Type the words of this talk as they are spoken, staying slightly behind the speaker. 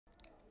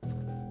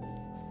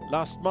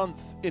Last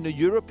month, in a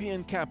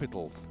European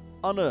capital,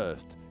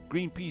 Unearthed,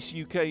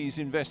 Greenpeace UK's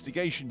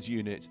investigations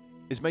unit,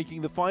 is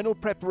making the final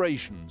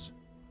preparations,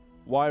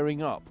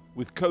 wiring up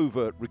with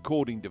covert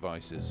recording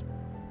devices.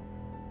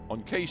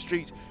 On K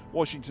Street,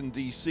 Washington,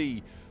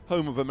 D.C.,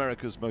 home of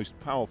America's most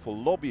powerful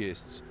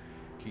lobbyists,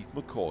 Keith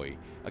McCoy,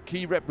 a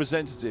key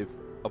representative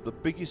of the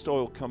biggest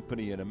oil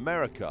company in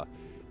America,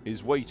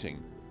 is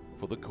waiting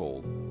for the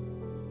call.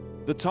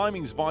 The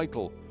timing's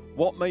vital.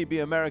 What may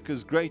be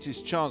America's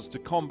greatest chance to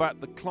combat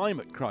the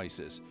climate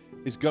crisis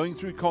is going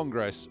through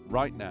Congress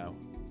right now.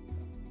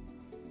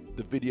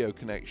 The video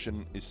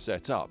connection is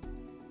set up.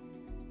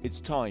 It's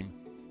time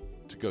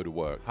to go to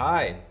work.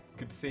 Hi,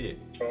 good to see you.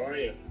 How are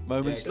you?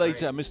 Moments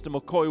later, Mr.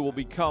 McCoy will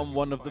become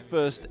one of the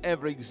first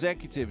ever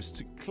executives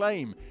to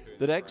claim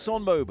that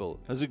ExxonMobil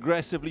has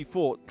aggressively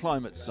fought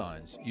climate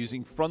science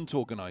using front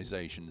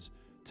organizations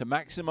to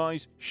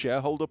maximize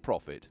shareholder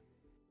profit.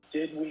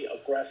 Did we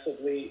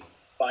aggressively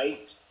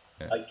fight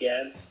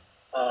against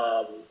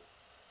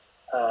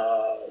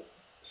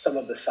some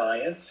of the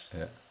science?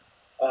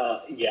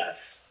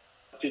 Yes.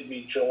 Did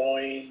we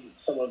join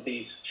some of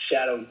these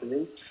shadow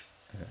groups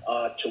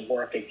to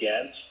work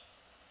against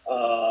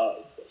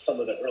some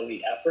of the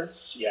early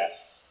efforts?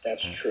 Yes,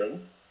 that's true.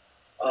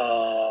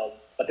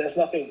 But there's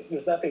nothing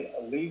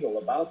illegal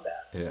about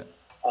that.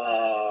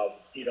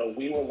 You know,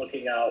 we were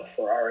looking out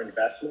for our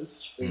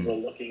investments. We were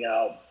looking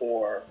out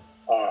for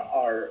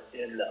our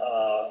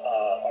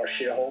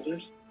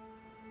shareholders.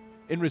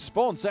 In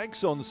response,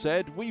 Exxon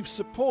said, "We've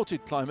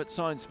supported climate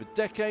science for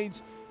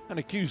decades," and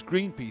accused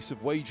Greenpeace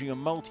of waging a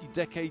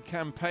multi-decade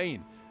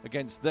campaign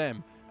against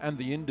them and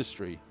the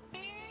industry.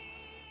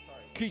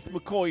 Keith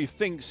McCoy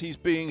thinks he's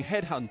being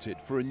headhunted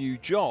for a new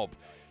job.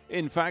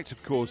 In fact,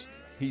 of course,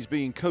 he's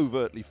being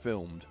covertly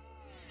filmed.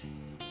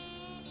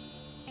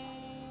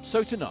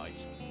 So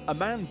tonight, a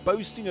man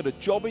boasting at a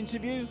job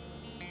interview,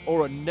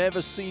 or a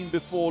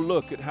never-seen-before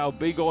look at how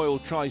big oil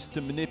tries to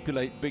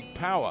manipulate big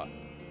power,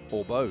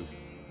 or both?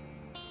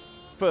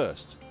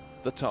 First,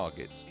 the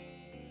targets.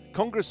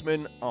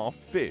 Congressmen are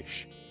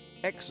fish.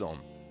 Exxon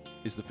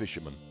is the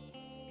fisherman.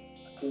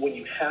 When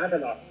you have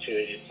an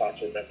opportunity to talk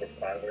to a member of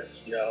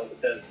Congress, you know,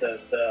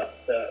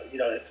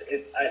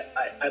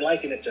 I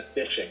liken it to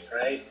fishing,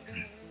 right?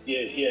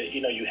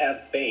 You know, you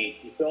have bait,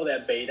 you throw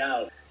that bait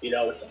out, you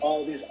know, it's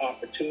all these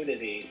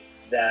opportunities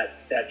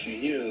that you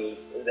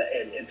use,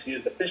 and to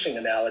use the fishing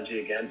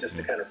analogy again, just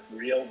to kind of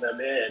reel them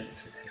in,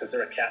 because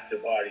they're a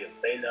captive audience.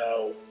 They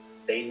know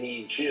they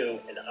need you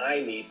and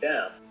I need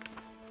them.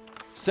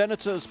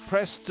 Senators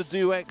pressed to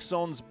do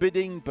Exxon's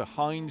bidding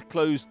behind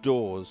closed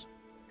doors.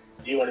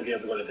 You want to be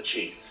able to go to the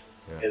chief,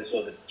 and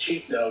so the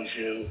chief knows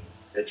you,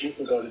 that you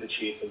can go to the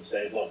chief and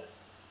say, look,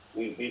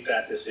 we've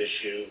got this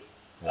issue.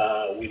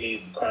 We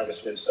need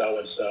Congressman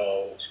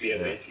so-and-so to be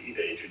able to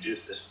either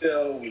introduce this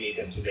bill. We need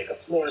him to make a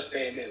floor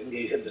statement. We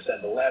need him to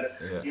send a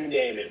letter. You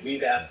name it.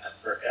 We've asked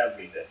for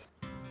everything.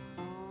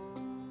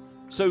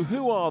 So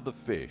who are the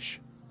fish?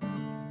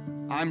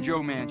 I'm Joe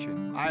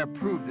Manchin. I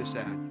approve this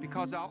act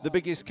because The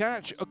biggest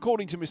catch,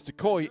 according to Mr.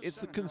 Coy, it's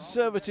the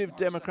conservative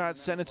Democrat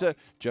Senator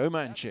Joe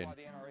Manchin,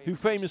 who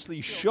famously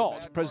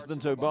shot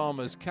President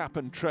Obama's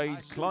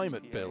cap-and-trade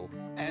climate bill.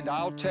 And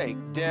I'll take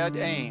dead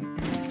aim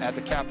at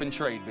the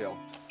cap-and-trade bill.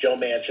 Joe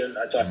Manchin,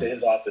 I talk to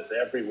his office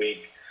every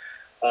week.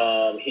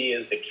 He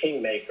is the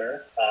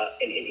kingmaker,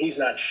 and he's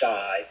not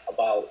shy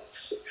about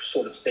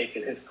sort of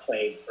staking his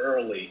claim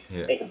early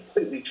and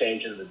completely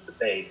changing the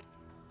debate.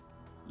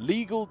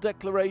 Legal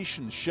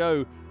declarations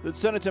show that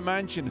Senator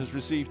Manchin has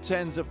received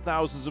tens of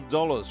thousands of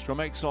dollars from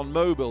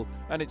ExxonMobil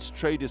and its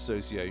trade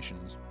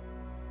associations.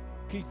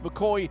 Keith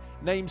McCoy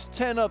names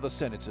 10 other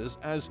senators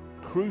as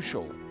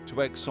crucial to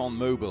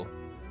ExxonMobil.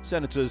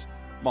 Senators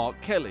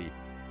Mark Kelly,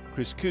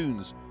 Chris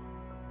Coons,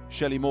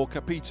 Shelley Moore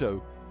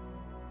Capito,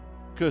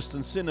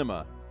 Kirsten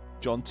Sinema,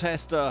 John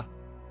Tester,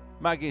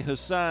 Maggie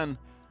Hassan,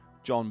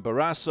 John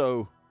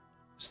Barrasso,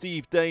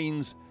 Steve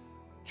Daines,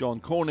 John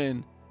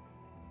Cornyn,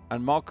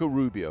 and Marco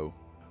Rubio.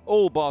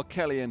 All bar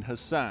Kelly and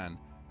Hassan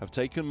have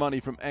taken money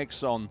from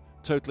Exxon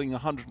totaling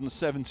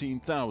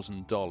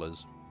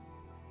 $117,000.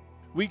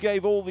 We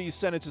gave all these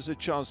senators a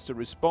chance to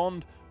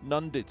respond.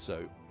 None did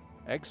so.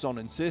 Exxon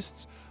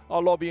insists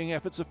our lobbying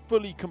efforts are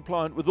fully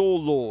compliant with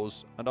all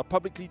laws and are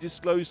publicly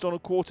disclosed on a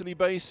quarterly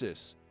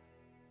basis.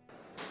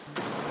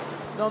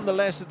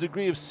 Nonetheless, a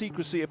degree of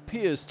secrecy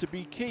appears to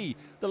be key.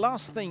 The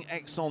last thing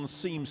Exxon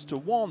seems to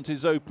want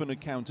is open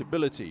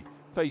accountability,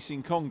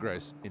 facing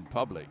Congress in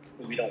public.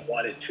 We don't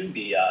want it to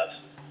be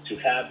us to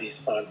have these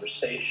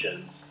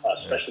conversations,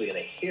 especially in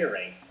a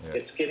hearing.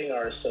 It's getting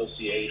our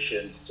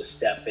associations to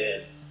step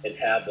in and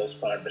have those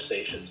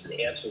conversations and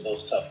answer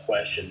those tough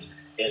questions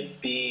and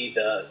be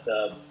the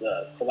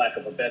for lack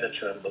of a better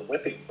term, the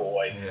whipping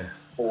boy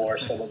for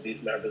some of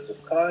these members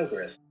of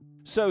Congress.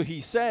 So he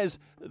says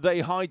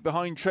they hide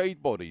behind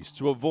trade bodies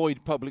to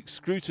avoid public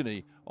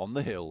scrutiny on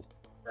the Hill.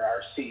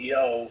 Our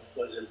CEO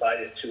was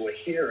invited to a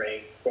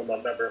hearing from a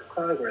member of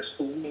Congress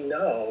who we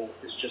know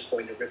is just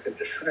going to rip him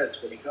to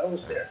shreds when he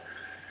goes there.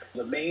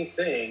 The main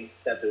thing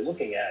that they're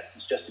looking at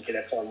is just to get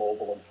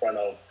ExxonMobil in front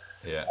of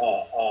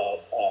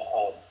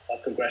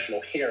a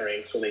congressional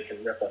hearing so they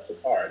can rip us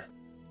apart.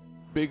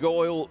 Big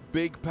oil,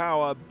 big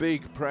power,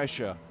 big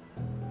pressure.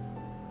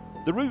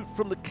 The route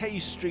from the K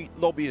Street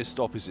lobbyist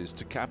offices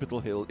to Capitol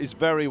Hill is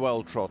very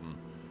well trodden.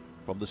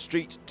 From the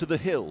street to the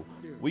hill,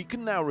 we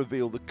can now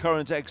reveal the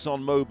current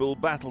ExxonMobil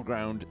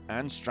battleground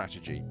and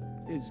strategy.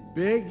 It's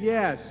big,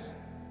 yes.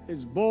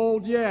 It's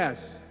bold,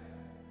 yes.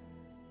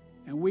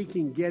 And we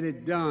can get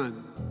it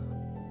done.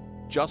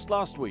 Just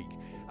last week,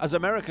 as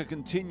America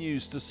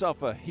continues to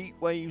suffer heat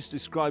waves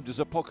described as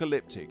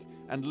apocalyptic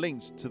and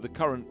linked to the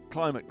current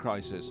climate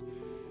crisis,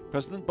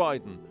 President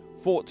Biden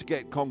fought to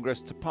get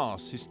Congress to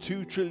pass his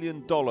 $2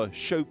 trillion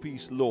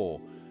showpiece law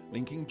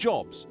linking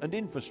jobs and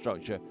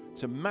infrastructure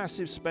to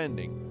massive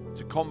spending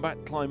to combat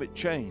climate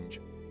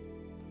change.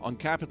 On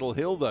Capitol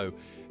Hill, though,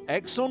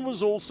 Exxon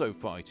was also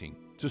fighting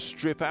to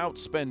strip out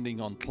spending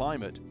on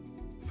climate.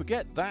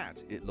 Forget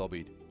that, it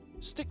lobbied.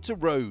 Stick to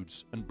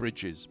roads and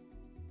bridges.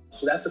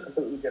 So that's a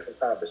completely different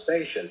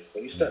conversation.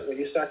 When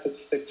you start to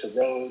stick to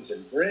roads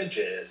and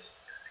bridges,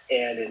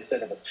 and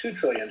instead of a $2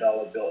 trillion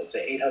bill, it's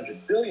an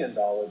 $800 billion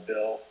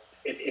bill.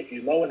 If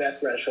you lower that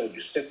threshold,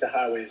 you stick to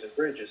highways and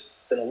bridges,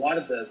 then a lot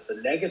of the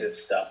negative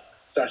stuff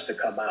starts to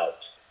come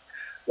out.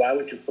 Why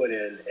would you put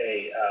in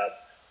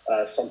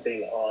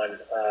something on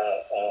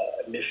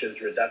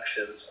emissions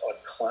reductions on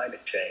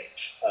climate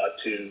change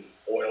to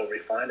oil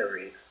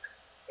refineries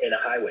in a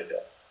highway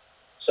bill?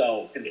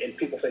 So, and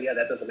people say, yeah,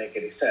 that doesn't make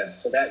any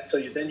sense.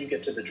 Then you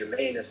get to the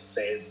germaneness and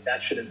saying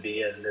that shouldn't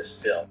be in this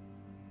bill.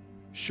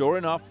 Sure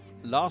enough,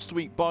 last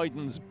week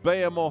Biden's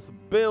behemoth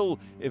bill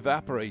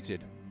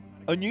evaporated.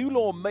 A new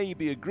law may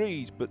be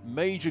agreed, but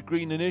major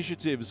green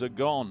initiatives are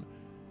gone.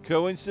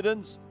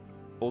 Coincidence?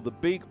 Or the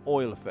big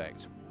oil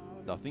effect?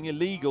 Nothing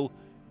illegal,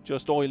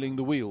 just oiling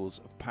the wheels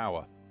of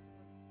power.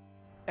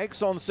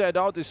 Exxon said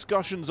our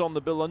discussions on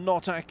the bill are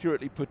not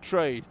accurately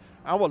portrayed.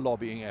 Our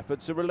lobbying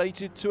efforts are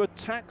related to a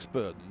tax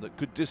burden that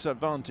could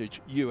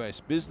disadvantage US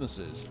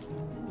businesses.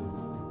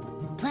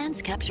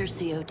 Plans capture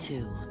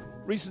CO2.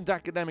 Recent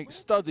academic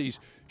studies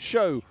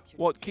show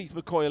what Keith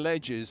McCoy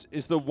alleges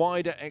is the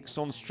wider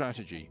Exxon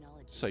strategy.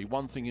 Say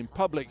one thing in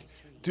public,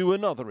 do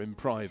another in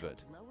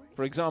private.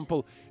 For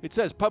example, it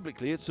says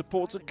publicly it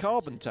supports a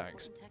carbon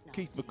tax.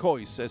 Keith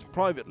McCoy says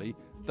privately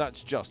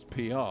that's just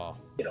PR.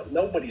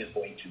 Nobody is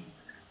going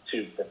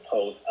to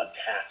propose a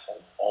tax on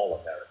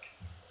all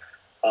Americans.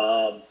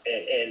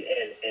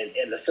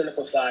 And the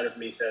cynical side of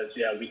me says,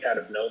 yeah, we kind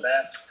of know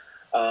that.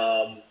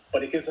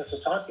 But it gives us a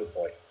talking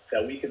point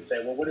that we can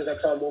say, well, what is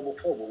ExxonMobil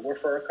for? Well, we're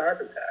for a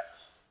carbon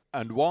tax.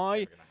 And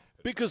why?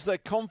 Because they're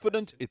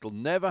confident it'll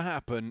never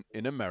happen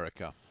in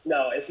America.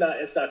 No, it's not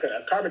going to.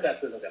 A carbon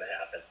tax isn't going to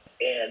happen.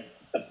 And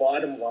the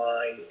bottom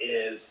line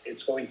is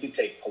it's going to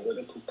take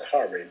political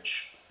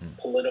courage,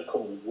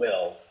 political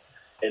will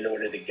in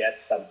order to get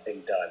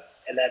something done.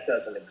 And that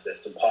doesn't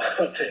exist in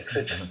politics.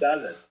 It just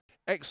doesn't.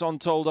 Exxon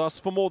told us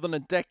for more than a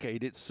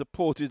decade it's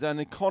supported an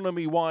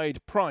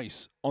economy-wide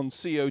price on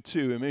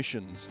CO2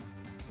 emissions.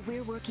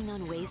 We're working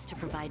on ways to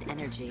provide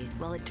energy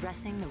while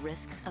addressing the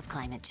risks of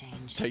climate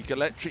change. Take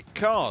electric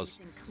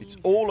cars. It's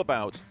all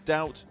about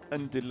doubt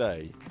and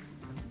delay.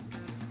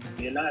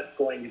 You're not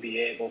going to be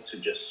able to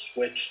just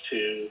switch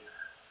to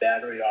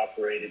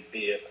battery-operated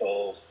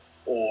vehicles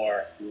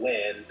or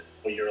wind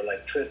for your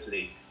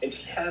electricity. And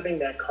just having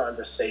that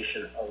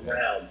conversation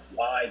around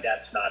why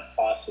that's not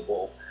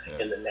possible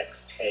in the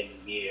next 10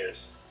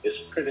 years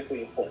is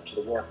critically important to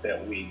the work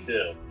that we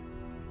do.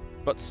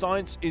 But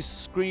science is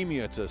screaming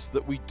at us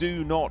that we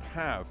do not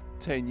have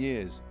 10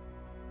 years.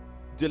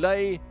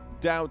 Delay,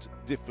 doubt,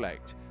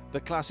 deflect,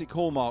 the classic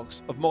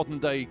hallmarks of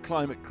modern-day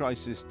climate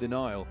crisis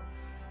denial.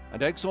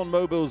 And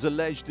ExxonMobil's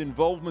alleged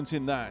involvement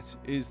in that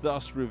is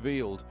thus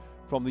revealed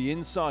from the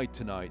inside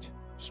tonight,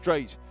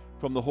 straight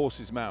from the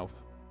horse's mouth.